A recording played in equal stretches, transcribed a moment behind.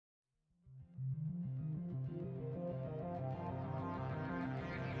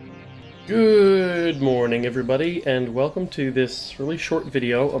Good morning, everybody, and welcome to this really short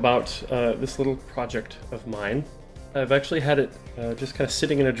video about this little project of mine. I've actually had it just kind of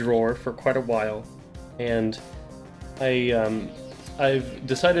sitting in a drawer for quite a while, and I've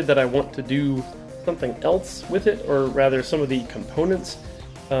decided that I want to do something else with it, or rather some of the components,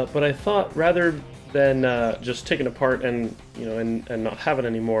 but I thought rather than just take it apart and not have it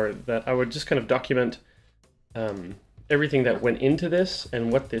anymore, that I would just kind of document everything that went into this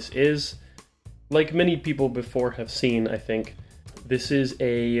and what this is. Like many people before have seen, I think, this is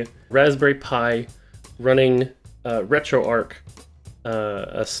a Raspberry Pi running RetroArch,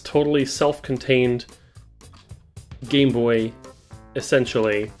 a totally self-contained Game Boy,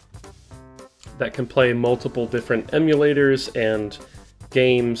 essentially, that can play multiple different emulators and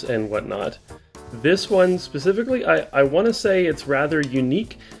games and whatnot. This one specifically, I want to say it's rather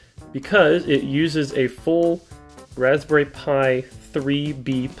unique because it uses a full Raspberry Pi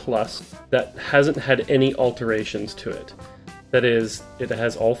 3B Plus that hasn't had any alterations to it. That is, it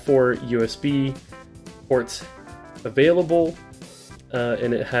has all 4 USB ports available,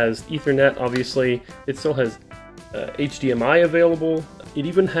 and it has Ethernet, obviously. It still has HDMI available. It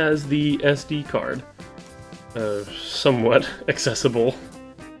even has the SD card, somewhat accessible.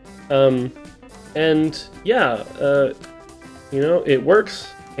 And yeah, it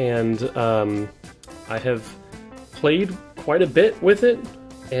works, and I have played quite a bit with it,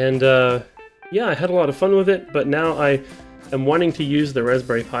 and yeah, I had a lot of fun with it, but now I am wanting to use the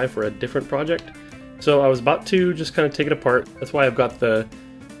Raspberry Pi for a different project. So I was about to just kind of take it apart. That's why I've got the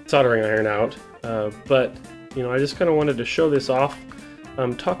soldering iron out, but I just kind of wanted to show this off,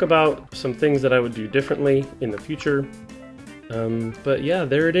 talk about some things that I would do differently in the future. But yeah,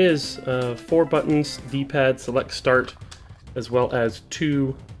 there it is. 4 buttons, D-pad, select start, as well as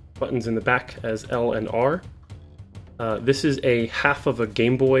 2 buttons in the back as L and R. This is a half of a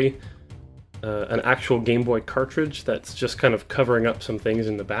Game Boy, an actual Game Boy cartridge that's just kind of covering up some things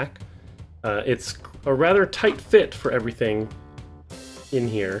in the back. It's a rather tight fit for everything in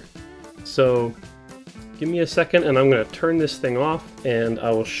here. So give me a second and I'm going to turn this thing off and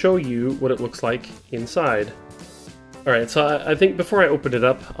I will show you what it looks like inside. Alright, so I think before I open it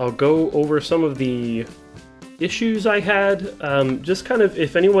up, I'll go over some of the issues I had. Just kind of,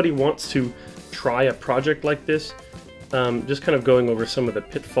 if anybody wants to try a project like this, just kind of going over some of the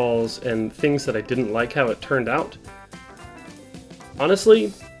pitfalls and things that I didn't like how it turned out.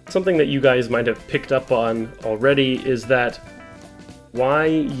 Honestly, something that you guys might have picked up on already is that why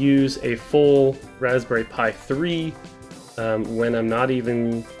use a full Raspberry Pi 3 when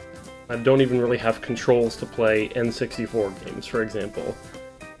I don't even really have controls to play N64 games, for example.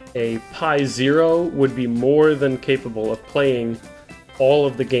 A Pi Zero would be more than capable of playing all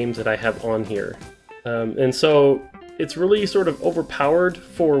of the games that I have on here. And so it's really sort of overpowered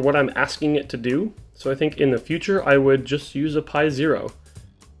for what I'm asking it to do. So I think in the future I would just use a Pi Zero,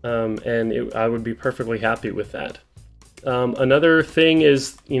 and I would be perfectly happy with that. Another thing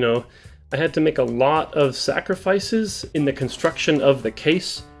is, I had to make a lot of sacrifices in the construction of the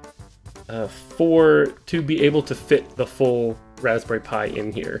case to be able to fit the full Raspberry Pi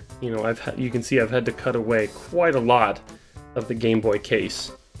in here. You can see I've had to cut away quite a lot of the Game Boy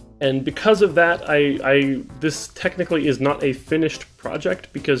case. And because of that, this technically is not a finished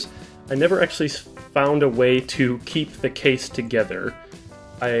project because I never actually found a way to keep the case together.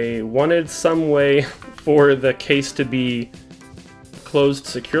 I wanted some way for the case to be closed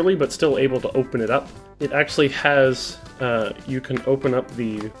securely but still able to open it up. It actually has, you can open up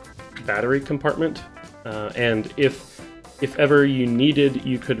the battery compartment, and if ever you needed,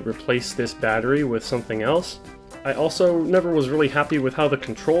 you could replace this battery with something else. I also never was really happy with how the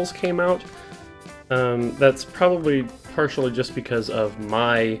controls came out. That's probably partially just because of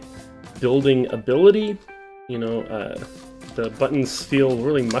my building ability. The buttons feel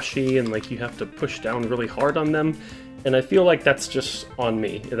really mushy and like you have to push down really hard on them, and I feel like that's just on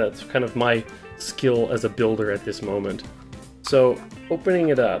me. That's kind of my skill as a builder at this moment. So opening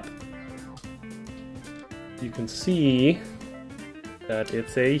it up, you can see that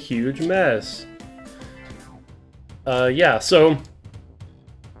it's a huge mess. Yeah, so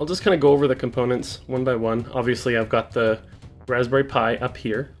I'll just kind of go over the components one by one. Obviously, I've got the Raspberry Pi up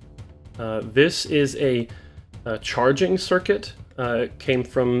here. This is a charging circuit. It came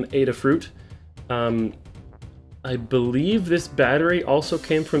from Adafruit. I believe this battery also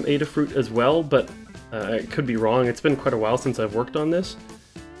came from Adafruit as well, but I could be wrong. It's been quite a while since I've worked on this.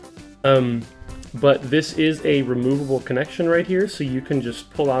 But this is a removable connection right here, so you can just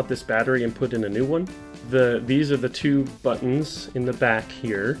pull out this battery and put in a new one. These are the 2 buttons in the back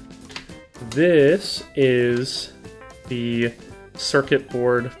here. This is the circuit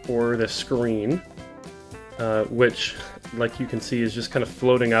board for the screen, which, like you can see, is just kind of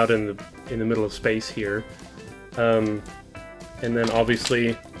floating out in the middle of space here. And then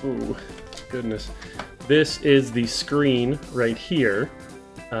obviously, ooh, goodness, this is the screen right here.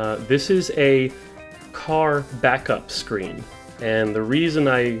 This is a car backup screen, and the reason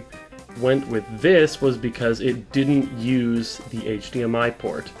I went with this was because it didn't use the HDMI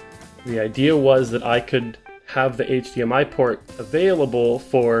port. The idea was that I could have the HDMI port available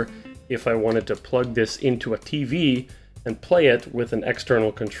for if I wanted to plug this into a TV and play it with an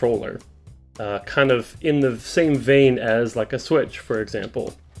external controller. Kind of in the same vein as like a Switch, for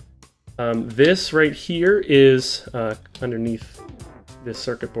example. This right here is, underneath this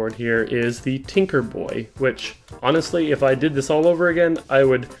circuit board here, is the Tinker Boy, which honestly, if I did this all over again, I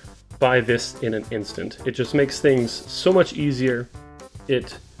would buy this in an instant. It just makes things so much easier.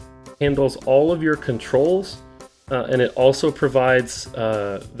 It handles all of your controls, and it also provides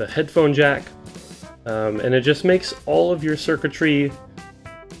the headphone jack, and it just makes all of your circuitry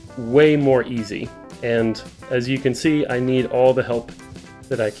way more easy. And as you can see, I need all the help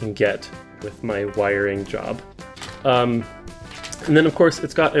that I can get with my wiring job. And then of course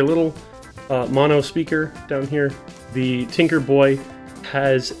it's got a little mono speaker down here. The Tinker Boy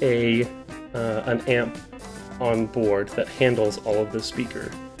has an amp on board that handles all of the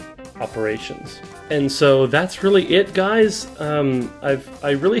speaker operations. And so that's really it, guys.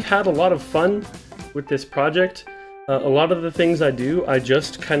 I really had a lot of fun with this project. A lot of the things I do, I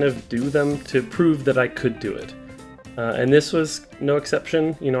just kind of do them to prove that I could do it. And this was no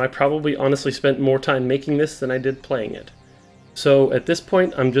exception. You know, I probably honestly spent more time making this than I did playing it. So at this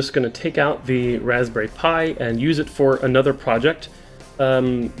point, I'm just going to take out the Raspberry Pi and use it for another project.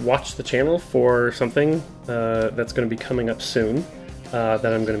 Watch the channel for something that's going to be coming up soon that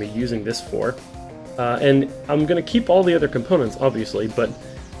I'm going to be using this for. And I'm going to keep all the other components, obviously, but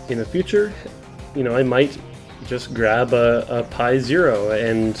in the future, you know, I might just grab a Pi Zero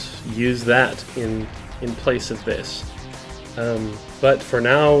and use that in place of this. But for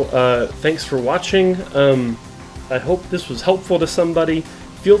now, thanks for watching. I hope this was helpful to somebody.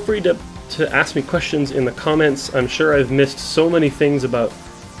 Feel free to ask me questions in the comments. I'm sure I've missed so many things about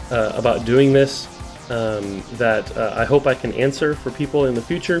doing this that I hope I can answer for people in the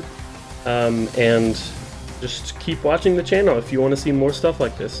future. And just keep watching the channel if you want to see more stuff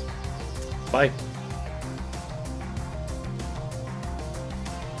like this. Bye.